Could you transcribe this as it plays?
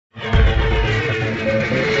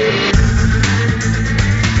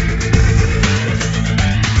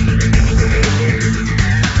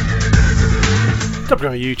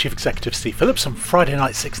WRU Chief Executive Steve Phillips on Friday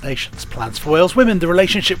Night Six Nations, plans for Wales women, the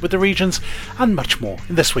relationship with the regions, and much more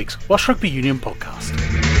in this week's Welsh Rugby Union podcast.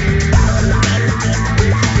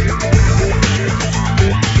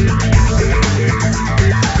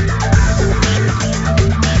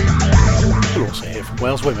 We'll also hear from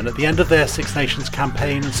Wales women at the end of their Six Nations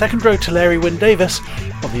campaign, and second row Tulare Wyn-Davies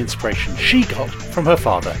on the inspiration she got from her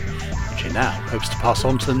father, which she now hopes to pass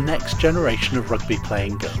on to the next generation of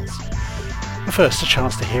rugby-playing girls. But first, a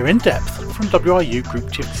chance to hear in depth from WRU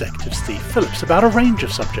Group Chief Executive Steve Phillips about a range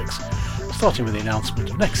of subjects, starting with the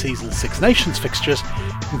announcement of next season's Six Nations fixtures,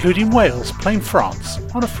 including Wales playing France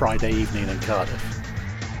on a Friday evening in Cardiff.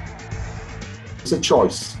 It's a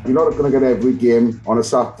choice. You're not going to get every game on a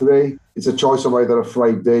Saturday. It's a choice of either a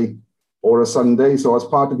Friday or a Sunday. So as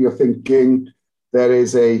part of your thinking, there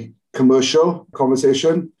is a commercial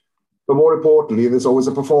conversation, but more importantly, there's always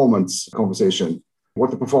a performance conversation. What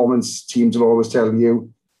the performance teams will always tell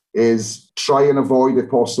you is try and avoid, if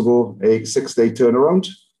possible, a 6-day turnaround,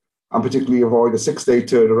 and particularly avoid a 6-day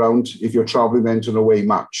turnaround if you're travelling then to an away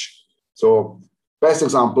match. So best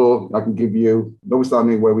example I can give you,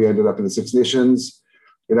 notwithstanding where we ended up in the Six Nations,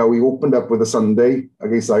 we opened up with a Sunday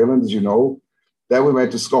against Ireland, as you know. Then we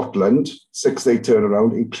went to Scotland, 6-day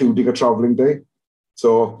turnaround, including a travelling day.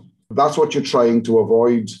 So that's what you're trying to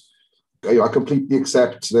avoid. I completely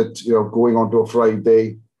accept that, going on to a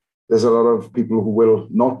Friday, there's a lot of people who will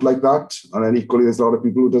not like that. And then equally, there's a lot of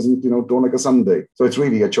people who don't like a Sunday. So it's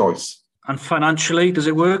really a choice. And financially, does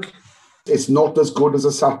it work? It's not as good as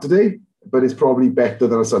a Saturday, but it's probably better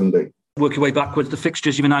than a Sunday. Work your way backwards. The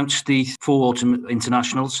fixtures, you've announced the 4 autumn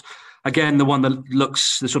internationals. Again, the one that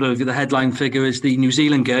looks, the headline figure is the New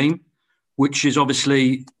Zealand game, which is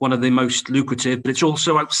obviously one of the most lucrative, but it's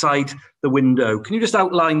also outside the window. Can you just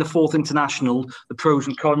outline the 4th international, the pros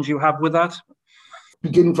and cons you have with that?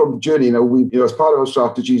 Beginning from the journey, as part of our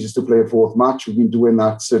strategies is to play a 4th match. We've been doing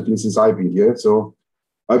that certainly since I've been here. So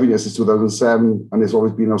I've been here since 2007, and it's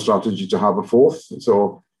always been our strategy to have a 4th.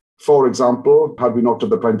 So, for example, had we not had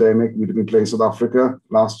the pandemic, we'd have been playing South Africa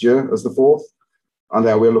last year as the 4th. And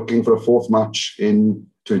then we're looking for a 4th match in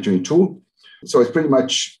 2022. So it's pretty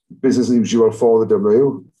much business as usual for the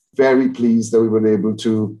WRU. Very pleased that we were able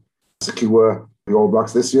to secure the All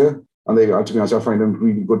Blacks this year. And they, to be honest, I find them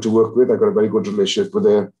really good to work with. I've got a very good relationship with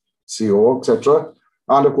their CEO, etc.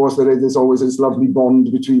 And of course, there's always this lovely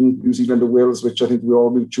bond between New Zealand and Wales, which I think we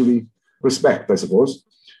all mutually respect, I suppose.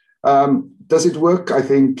 Does it work? I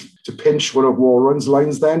think to pinch one of Warren's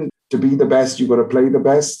lines then, to be the best, you've got to play the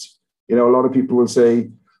best. A lot of people will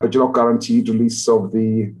say, but you're not guaranteed release of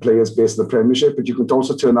the players based on the Premiership, but you can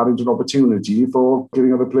also turn that into an opportunity for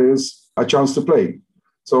giving other players a chance to play.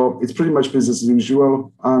 So it's pretty much business as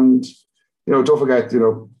usual. And, don't forget,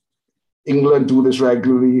 England do this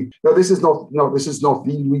regularly. Now, this is not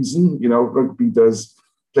the reason, rugby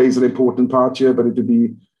plays an important part here, but it would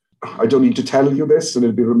be, I don't need to tell you this, and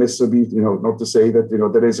it'd be remiss of me, not to say that,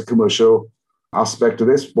 there is a commercial aspect to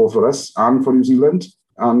this, both for us and for New Zealand.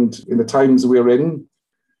 And in the times we're in,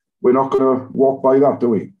 we're not going to walk by that, do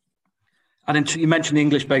we? And you mentioned the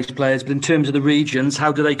English-based players, but in terms of the regions,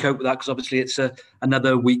 how do they cope with that? Because obviously it's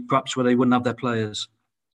another week perhaps where they wouldn't have their players.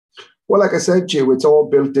 Well, like I said, Joe, it's all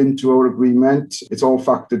built into our agreement. It's all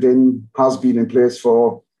factored in, has been in place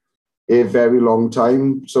for a very long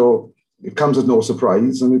time. So it comes as no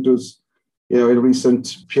surprise. And it was, in recent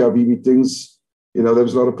PRV meetings, there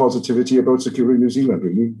was a lot of positivity about securing New Zealand,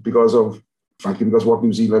 really, because of what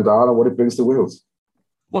New Zealand are and what it brings to Wales.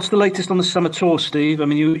 What's the latest on the summer tour, Steve? I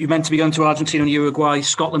mean, you meant to be going to Argentina and Uruguay.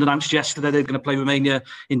 Scotland announced yesterday they're going to play Romania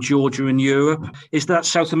in Georgia and Europe. Is that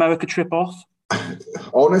South America trip off?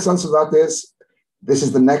 Honest answer to that is, this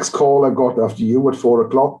is the next call I've got after you at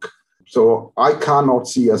 4:00. So I cannot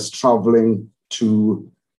see us travelling to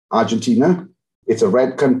Argentina. It's a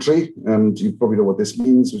red country, and you probably know what this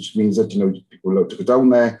means, which means that, people love to go down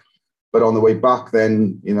there. But on the way back,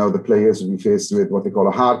 then, the players will be faced with what they call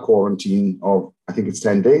a hard quarantine of, I think it's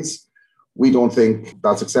 10 days. We don't think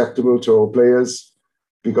that's acceptable to our players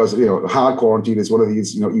because, hard quarantine is one of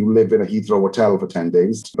these, you live in a Heathrow hotel for 10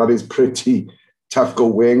 days. That is pretty tough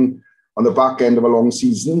going on the back end of a long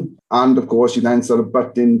season. And of course, you then sort of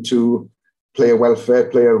butt into player welfare,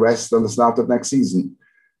 player rest and the start of next season.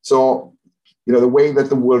 So, the way that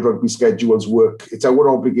the World Rugby schedules work, it's our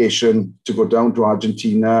obligation to go down to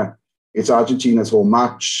Argentina. It's Argentina's home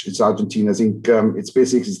match. It's Argentina's income. It's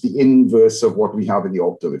the inverse of what we have in the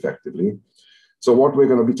autumn, effectively. So what we're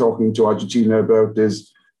going to be talking to Argentina about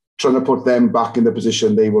is trying to put them back in the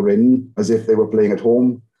position they were in, as if they were playing at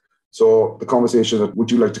home. So the conversation that,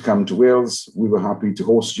 would you like to come to Wales? We were happy to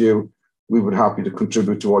host you. We were happy to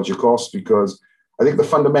contribute towards your costs because I think the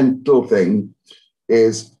fundamental thing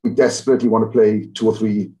is we desperately want to play 2 or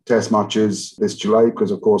 3 test matches this July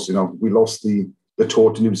because, of course, we lost the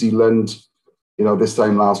tour to New Zealand, this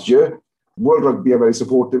time last year. World Rugby are very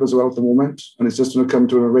supportive as well at the moment, and it's just going to come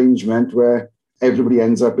to an arrangement where everybody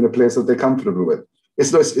ends up in a place that they're comfortable with.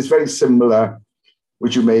 It's very similar,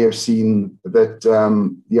 which you may have seen that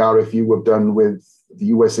the RFU have done with the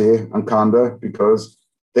USA and Canada, because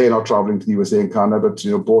they're not travelling to the USA and Canada,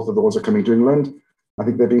 but both of those are coming to England. I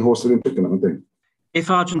think they're being hosted in Twickenham, I think. If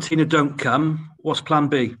Argentina don't come, what's Plan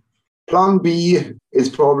B? Plan B is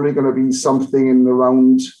probably going to be something in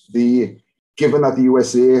around given that the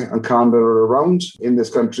USA and Canada are around in this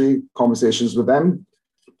country, conversations with them,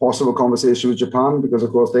 possible conversation with Japan, because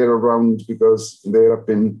of course they're around because they're up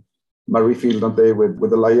in Murrayfield, aren't they, with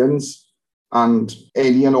the Lions, and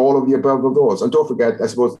any and all of the above of those. And don't forget, I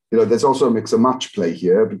suppose, there's also a mix of match play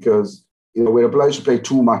here because, we're obliged to play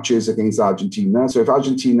 2 matches against Argentina. So if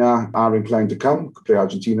Argentina are inclined to come, we could play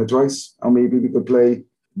Argentina twice, and maybe we could play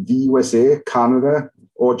the USA, Canada,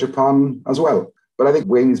 or Japan as well. But I think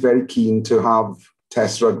Wayne is very keen to have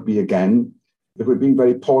Test rugby again. If we're being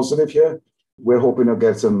very positive here, we're hoping to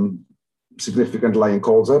get some significant Lion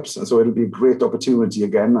calls-ups. And so it'll be a great opportunity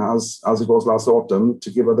again, as it was last autumn,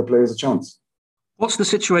 to give other players a chance. What's the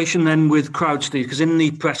situation then with crowds, Steve? Because in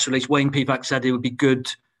the press release, Wayne Pivac said it would be good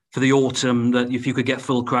for the autumn that if you could get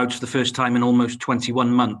full crowds for the first time in almost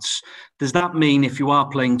 21 months. Does that mean if you are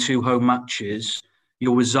playing 2 home matches,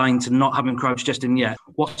 you're resigned to not having crowds just in yet?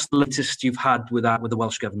 What's the latest you've had with that with the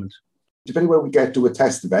Welsh Government? Depending where we get to with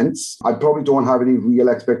test events, I probably don't have any real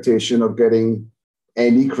expectation of getting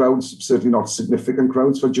any crowds, certainly not significant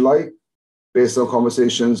crowds for July, based on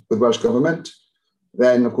conversations with Welsh Government.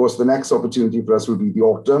 Then, of course, the next opportunity for us will be the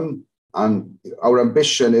autumn. And our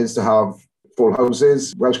ambition is to have full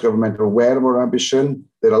houses. Welsh Government are aware of our ambition.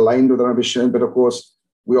 They're aligned with our ambition. But, of course,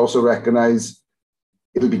 we also recognise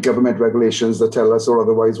it'll be government regulations that tell us or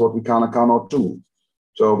otherwise what we can and cannot do.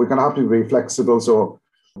 So we're going to have to be very flexible. So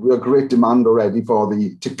we have great demand already for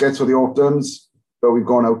the tickets for the autumns, but we've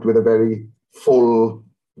gone out with a very full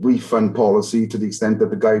refund policy to the extent that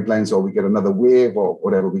the guidelines, or we get another wave or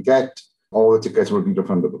whatever we get, all the tickets will be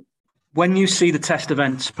refundable. When you see the test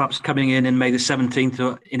events perhaps coming in May the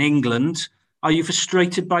 17th in England, are you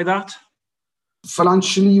frustrated by that?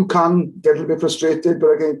 Financially, you can get a little bit frustrated,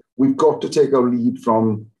 but again, we've got to take our lead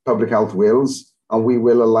from Public Health Wales, and we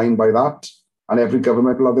will align by that, and every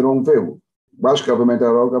government will have their own view. Welsh Government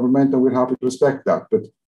are our government, and we're happy to respect that. But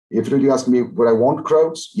if you really ask me, would I want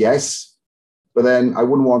crowds? Yes. But then I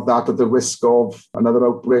wouldn't want that at the risk of another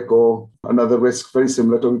outbreak or another risk very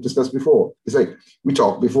similar to what we discussed before. It's like we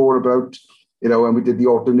talked before about, when we did the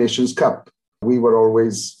Autumn Nations Cup, we were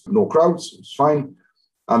always no crowds, it's fine.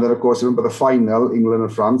 And then, of course, remember the final, England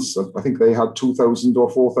and France, I think they had 2,000 or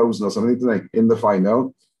 4,000 or something, didn't they, in the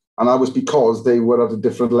final. And that was because they were at a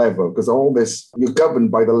different level, because all this, you're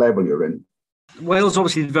governed by the level you're in. Wales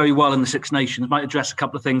obviously did very well in the Six Nations. Might address a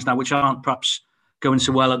couple of things now which aren't perhaps going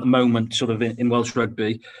so well at the moment, sort of in Welsh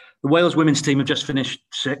rugby. The Wales women's team have just finished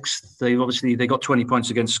 6th. They got 20 points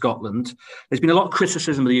against Scotland. There's been a lot of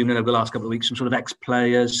criticism of the union over the last couple of weeks from sort of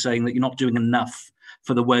ex-players saying that you're not doing enough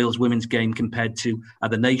for the Wales women's game compared to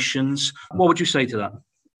other nations. What would you say to that?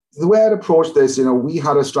 The way I'd approach this, we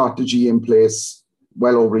had a strategy in place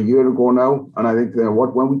well over a year ago now. And I think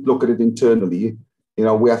when we look at it internally,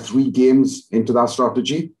 we are 3 games into that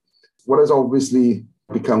strategy. What has obviously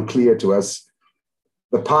become clear to us,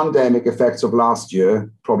 the pandemic effects of last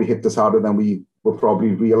year probably hit us harder than we were probably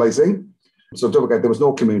realising. So don't forget, there was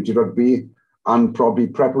no community rugby, and probably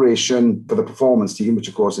preparation for the performance team, which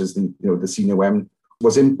of course is the senior WM,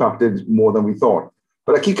 was impacted more than we thought.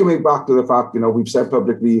 But I keep coming back to the fact, we've said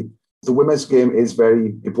publicly, the women's game is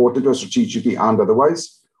very important to us strategically and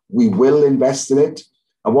otherwise. We will invest in it.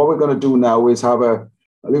 And what we're going to do now is have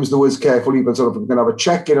I use the words carefully, but we're going to have a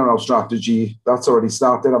check-in on our strategy. That's already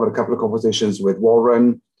started. I've had a couple of conversations with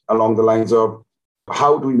Warren along the lines of,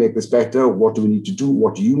 how do we make this better? What do we need to do?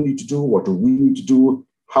 What do you need to do? What do we need to do?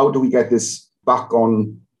 How do we get this back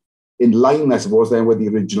on in line, I suppose, then with the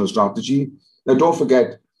original strategy? Now, don't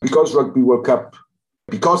forget, because Rugby World Cup,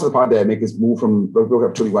 because of the pandemic, has moved from Rugby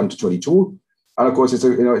World Cup 21 to 22. And of course, it's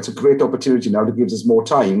a great opportunity now to give us more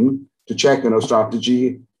time to check on our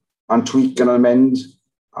strategy and tweak and amend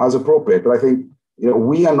as appropriate. But I think,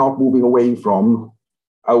 we are not moving away from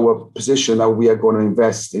our position that we are going to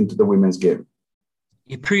invest into the women's game.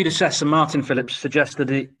 Your predecessor, Martin Phillips, suggested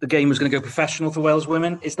the game was going to go professional for Wales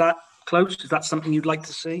women. Is that close? Is that something you'd like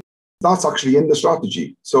to see? That's actually in the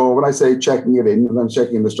strategy. So when I say checking it in and then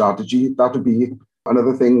checking the strategy, that would be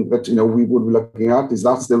another thing that, we would be looking at. Is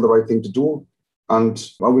that still the right thing to do?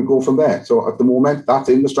 and we go from there. So at the moment, that's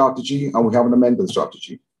in the strategy, and we haven't amended the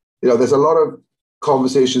strategy. There's a lot of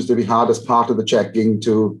conversations to be had as part of the checking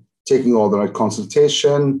to taking all the right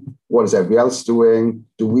consultation. What is everybody else doing?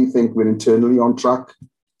 Do we think we're internally on track?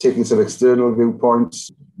 Taking some external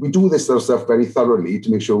viewpoints. We do this sort of stuff very thoroughly to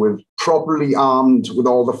make sure we're properly armed with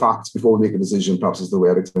all the facts before we make a decision, perhaps is the way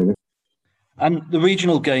I'd explain it. And the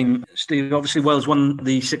regional game, Steve, obviously Wales won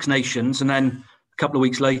the Six Nations, and then a couple of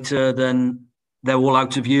weeks later, then they're all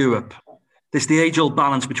out of Europe. There's the age-old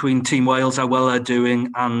balance between Team Wales, how well they're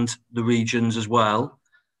doing, and the regions as well.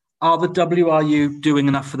 Are the WRU doing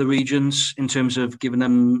enough for the regions in terms of giving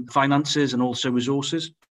them finances and also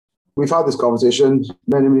resources? We've had this conversation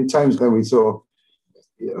many, many times, haven't we? So,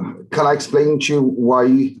 can I explain to you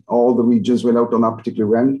why all the regions went out on that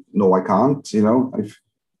particular end? No, I can't. If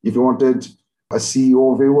you wanted a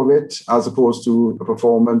CEO view of it as opposed to a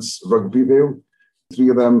performance rugby view, 3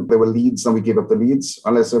 of them, they were Leeds, and we gave up the Leeds.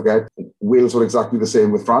 And let's forget, Wales were exactly the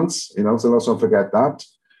same with France, so let's not forget that.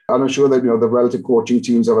 And I'm sure that, the relative coaching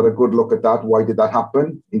teams have had a good look at that. Why did that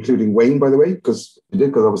happen? Including Wayne, by the way, because I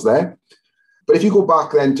was there. But if you go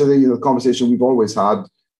back then to the conversation we've always had,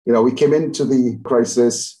 we came into the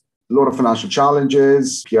crisis, a lot of financial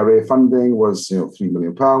challenges. PRA funding was, £3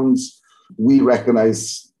 million. We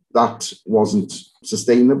recognised that wasn't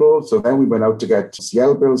sustainable. So then we went out to get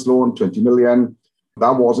CL Bills loan, 20 million.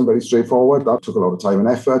 That wasn't very straightforward. That took a lot of time and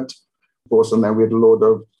effort, of course. And then we had a lot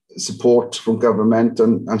of support from government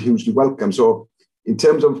and hugely welcome. So in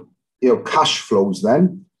terms of, cash flows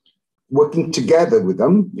then, working together with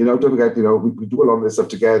them, don't forget, we do a lot of this stuff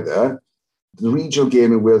together. The regional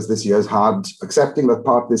game in Wales this year has had, accepting that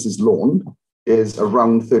part of this is loan, is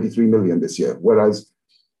around 33 million this year, whereas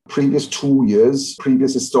previous 2 years,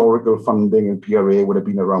 previous historical funding in PRA would have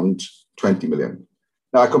been around 20 million.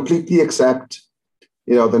 Now, I completely accept,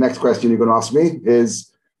 the next question you're going to ask me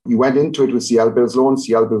is, you went into it with CL Bills loan.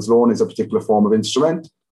 CL Bills loan is a particular form of instrument.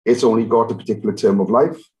 It's only got a particular term of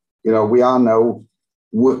life. We are now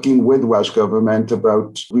working with Welsh Government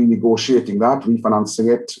about renegotiating that,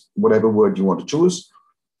 refinancing it, whatever word you want to choose,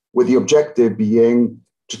 with the objective being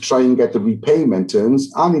to try and get the repayment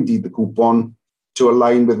terms and indeed the coupon to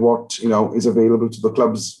align with what, is available to the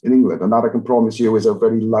clubs in England. And that I can promise you is a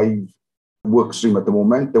very live work stream at the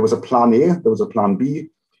moment. There was a plan A, there was a plan B.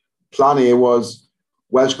 Plan A was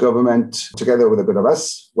Welsh Government, together with a bit of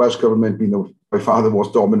us, Welsh Government being by far the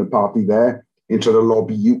most dominant party there, in trying to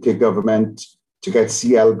lobby UK Government to get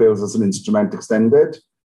CL Bills as an instrument extended.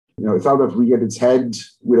 If that had reared its head,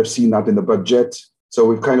 we'd have seen that in the budget. So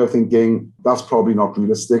we're kind of thinking that's probably not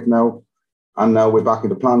realistic now. And now we're back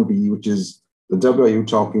into plan B, which is the WRU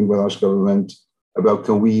talking with Welsh Government about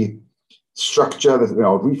can we structure,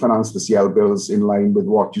 refinance the CL Bills in line with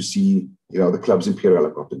what you see, the clubs in PRL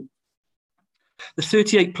have gotten. The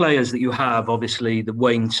 38 players that you have, obviously, that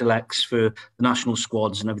Wayne selects for the national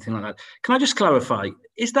squads and everything like that. Can I just clarify,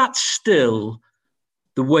 is that still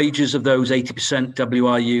the wages of those 80%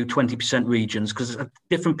 WRU, 20% regions? Because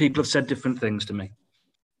different people have said different things to me.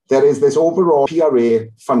 There is this overall PRA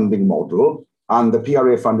funding model, and the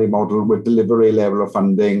PRA funding model will deliver a level of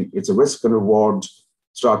funding. It's a risk and reward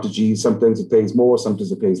strategy. Sometimes it pays more,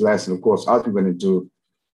 sometimes it pays less. And of course, as we went into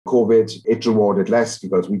COVID, it rewarded less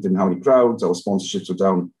because we didn't have any crowds, our sponsorships were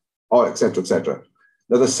down, et cetera, et cetera.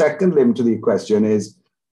 Now, the second limb to the question is,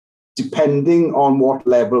 depending on what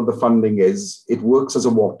level the funding is, it works as a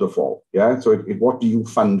waterfall. Yeah. So what do you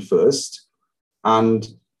fund first? And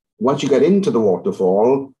once you get into the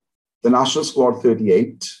waterfall, the national squad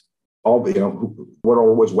 38, we're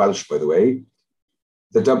always Welsh, by the way,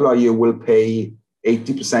 the WRU will pay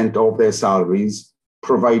 80% of their salaries,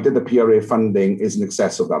 provided the PRA funding is in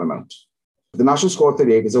excess of that amount. The national squad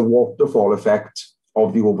 38 is a waterfall effect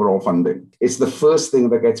of the overall funding. It's the first thing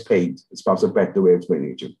that gets paid. It's perhaps a better way of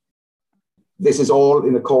explaining it to you. This is all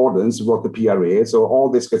in accordance with what the PRA, so all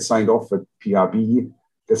this gets signed off at PRB,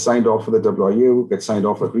 gets signed off for the WRU, gets signed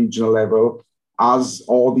off at regional level, as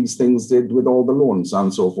all these things did with all the loans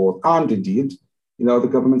and so forth, and indeed, the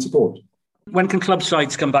government support. When can club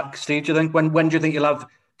sides come back, Steve? Do you think when do you think you'll have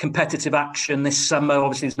competitive action this summer?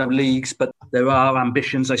 Obviously, there's no leagues, but there are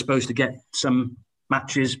ambitions, I suppose, to get some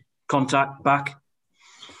matches, contact back.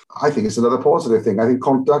 I think it's another positive thing. I think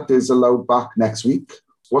contact is allowed back next week.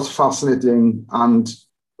 What's fascinating and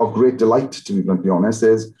of great delight, to be bluntly honest,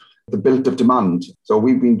 is the built-up demand. So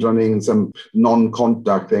we've been running some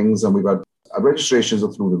non-contact things, and we've had registrations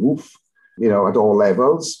are through the roof, at all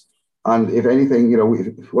levels. And if anything,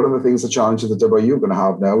 one of the things, the challenge that the WRU are going to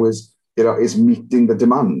have now is meeting the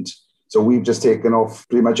demand. So we've just taken off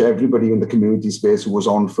pretty much everybody in the community space who was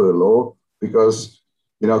on furlough because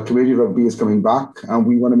community rugby is coming back, and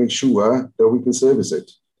we want to make sure that we can service it.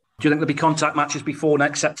 Do you think there'll be contact matches before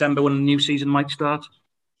next September when the new season might start?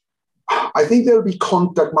 I think there'll be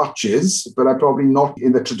contact matches, but probably not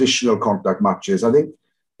in the traditional contact matches. I think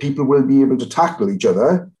people will be able to tackle each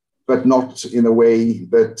other, but not in a way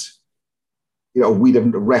that, we'd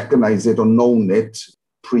have recognised it or known it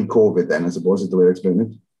pre-COVID then, I suppose, is the way to explain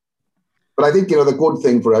it. But I think, the good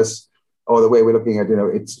thing for us, or the way we're looking at,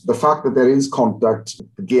 it's the fact that there is contact,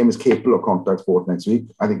 the game is capable of contact sport next week.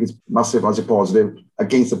 I think it's massive as a positive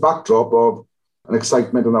against the backdrop of an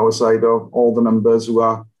excitement on our side of all the numbers who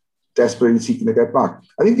are desperately seeking to get back.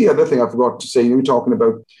 I think the other thing I forgot to say, you were talking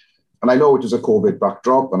about, and I know it was a COVID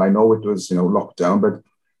backdrop, and I know it was, lockdown, but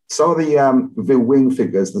some of the wing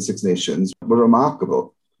figures in the Six Nations were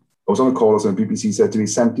remarkable. I was on a call and BBC said to me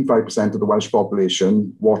 75% of the Welsh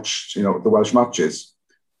population watched, the Welsh matches.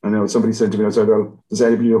 And somebody said to me, I said, well, does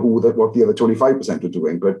anybody know what the other 25% are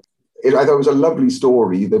doing? But I thought it was a lovely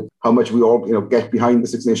story that how much we all, get behind the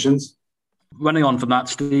Six Nations. Running on from that,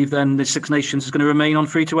 Steve, then the Six Nations is going to remain on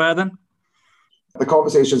free-to-air then? The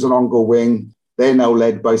conversations are ongoing. They're now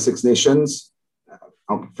led by Six Nations.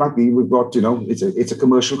 Frankly, we've got, it's a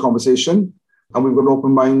commercial conversation, and we've got an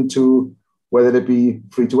open mind to whether it be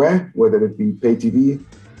free-to-air, whether it be pay TV,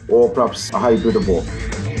 or perhaps a hybrid of both.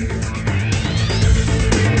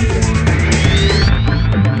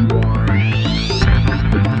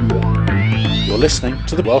 You're listening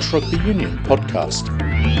to the Welsh Rugby Union podcast.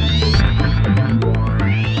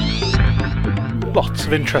 Lots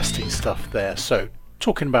of interesting stuff there. So,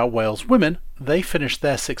 talking about Wales women, they finished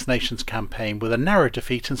their Six Nations campaign with a narrow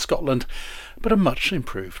defeat in Scotland, but a much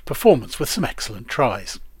improved performance with some excellent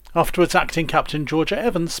tries. Afterwards, acting captain Georgia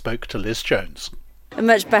Evans spoke to Liz Jones. A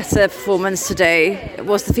much better performance today.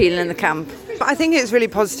 What's the feeling in the camp? I think it's really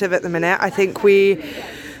positive at the minute. I think we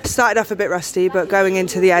started off a bit rusty, but going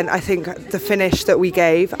into the end, I think the finish that we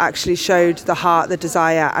gave actually showed the heart, the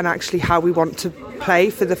desire, and actually how we want to play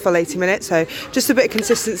for the full 80 minutes. So just a bit of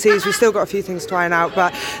consistency, as we've still got a few things to iron out,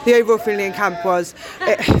 but the overall feeling in camp was,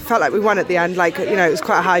 it felt like we won at the end, it was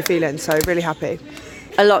quite a high feeling, so really happy.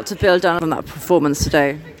 A lot to build on that performance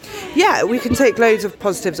today. Yeah, we can take loads of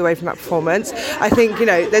positives away from that performance. I think,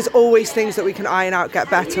 there's always things that we can iron out, get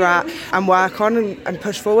better at and work on and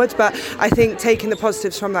push forward. But I think taking the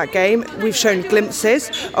positives from that game, we've shown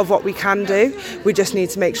glimpses of what we can do. We just need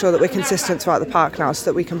to make sure that we're consistent throughout the park now so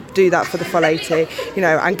that we can do that for the full 80,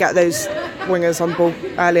 and get those wingers on ball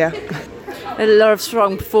earlier. A lot of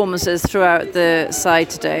strong performances throughout the side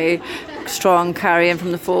today. Strong carrying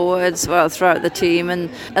from the forwards, throughout the team, and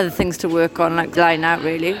other things to work on, like line out,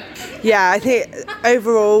 really. Yeah, I think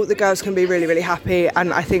overall the girls can be really, really happy,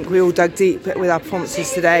 and I think we all dug deep with our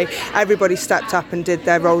performances today. Everybody stepped up and did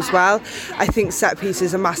their roles well. I think set piece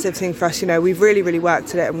is a massive thing for us. We've really, really worked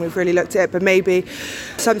at it and we've really looked at it, but maybe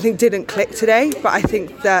something didn't click today. But I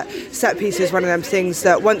think that set piece is one of them things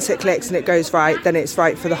that once it clicks and it goes right, then it's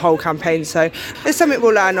right for the whole campaign. So it's something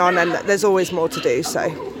we'll learn on, and there's always more to do.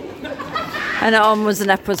 So. And onwards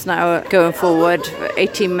and upwards now going forward,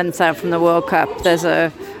 18 months out from the World Cup, there's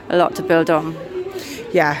a lot to build on.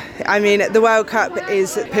 Yeah, I mean, the World Cup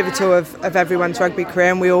is pivotal of everyone's rugby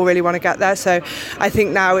career, and we all really want to get there. So I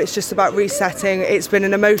think now it's just about resetting. It's been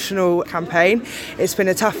an emotional campaign. It's been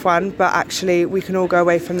a tough one, but actually we can all go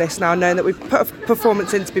away from this now knowing that we put a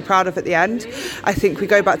performance in to be proud of at the end. I think we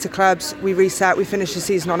go back to clubs, we reset, we finish the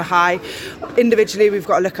season on a high. Individually, we've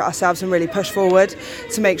got to look at ourselves and really push forward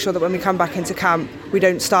to make sure that when we come back into camp, we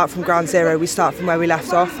don't start from ground zero, we start from where we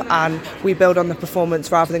left off, and we build on the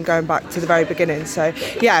performance rather than going back to the very beginning. So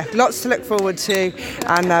yeah, lots to look forward to,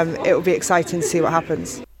 and it will be exciting to see what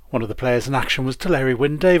happens. One of the players in action was Teleri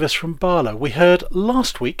Wyn-Davies from Bala. We heard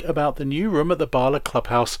last week about the new room at the Bala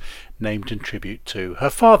clubhouse named in tribute to her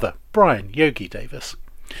father, Brian Yogi Davies.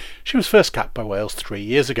 She was first capped by Wales 3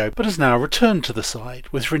 years ago, but has now returned to the side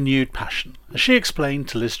with renewed passion, as she explained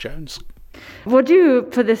to Liz Jones. What do you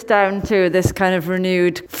put this down to, this kind of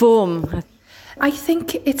renewed form? I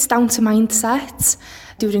think it's down to mindset.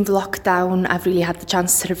 During the lockdown, I've really had the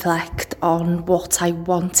chance to reflect on what I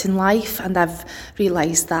want in life, and I've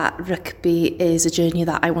realised that rugby is a journey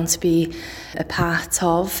that I want to be a part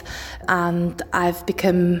of, and I've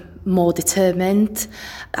become more determined,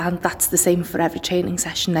 and that's the same for every training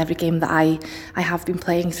session, every game that I have been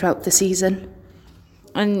playing throughout the season.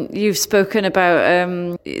 And you've spoken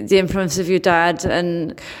about the influence of your dad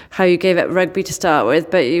and how you gave up rugby to start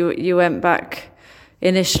with, but you went back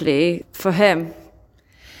initially for him.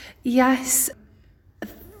 Yes,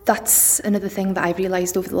 that's another thing that I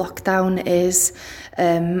realised over the lockdown is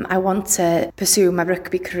I want to pursue my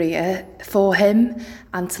rugby career for him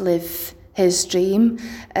and to live his dream.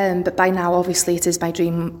 But by now, obviously, it is my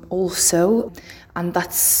dream also. And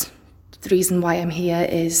that's the reason why I'm here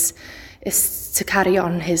is to carry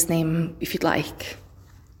on his name, if you'd like.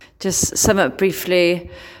 Just sum up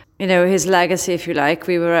briefly, his legacy, if you like.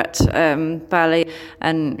 We were at Bali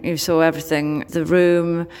and you saw everything, the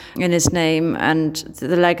room in his name and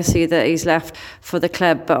the legacy that he's left for the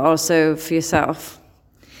club, but also for yourself.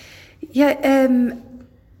 Yeah,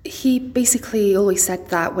 he basically always said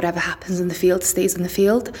that whatever happens in the field stays in the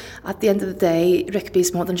field. At the end of the day, rugby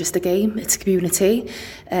is more than just a game. It's community,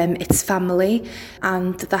 it's family,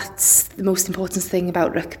 and that's the most important thing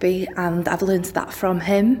about rugby, and I've learned that from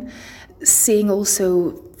him. Seeing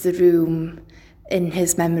also the room in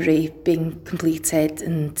his memory being completed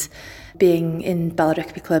and being in Bala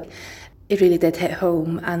Rugby Club, it really did hit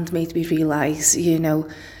home and made me realise,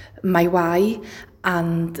 my why,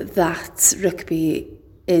 and that rugby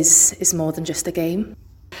is more than just a game.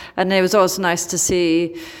 And it was also nice to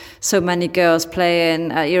see so many girls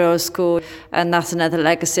playing at your old school, and that's another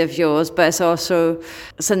legacy of yours, but it's also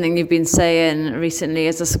something you've been saying recently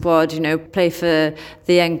as a squad, play for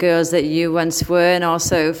the young girls that you once were, and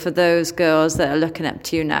also for those girls that are looking up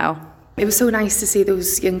to you now. It was so nice to see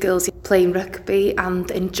those young girls playing rugby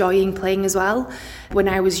and enjoying playing as well. When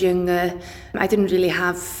I was younger, I didn't really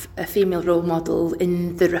have a female role model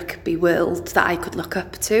in the rugby world that I could look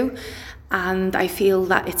up to. And I feel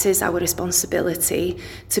that it is our responsibility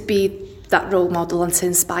to be that role model and to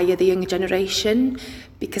inspire the younger generation,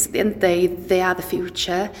 because at the end of the day, they are the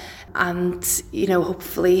future. And,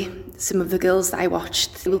 hopefully some of the girls that I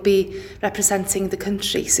watched will be representing the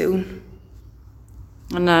country soon.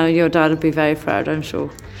 And your dad will be very proud, I'm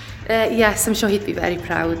sure. Yes, I'm sure he'd be very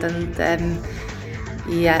proud, and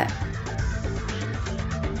yeah.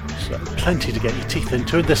 So plenty to get your teeth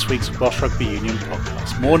into in this week's Welsh Rugby Union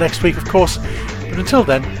podcast. More next week, of course, but until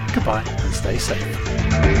then, goodbye and stay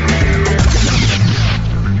safe.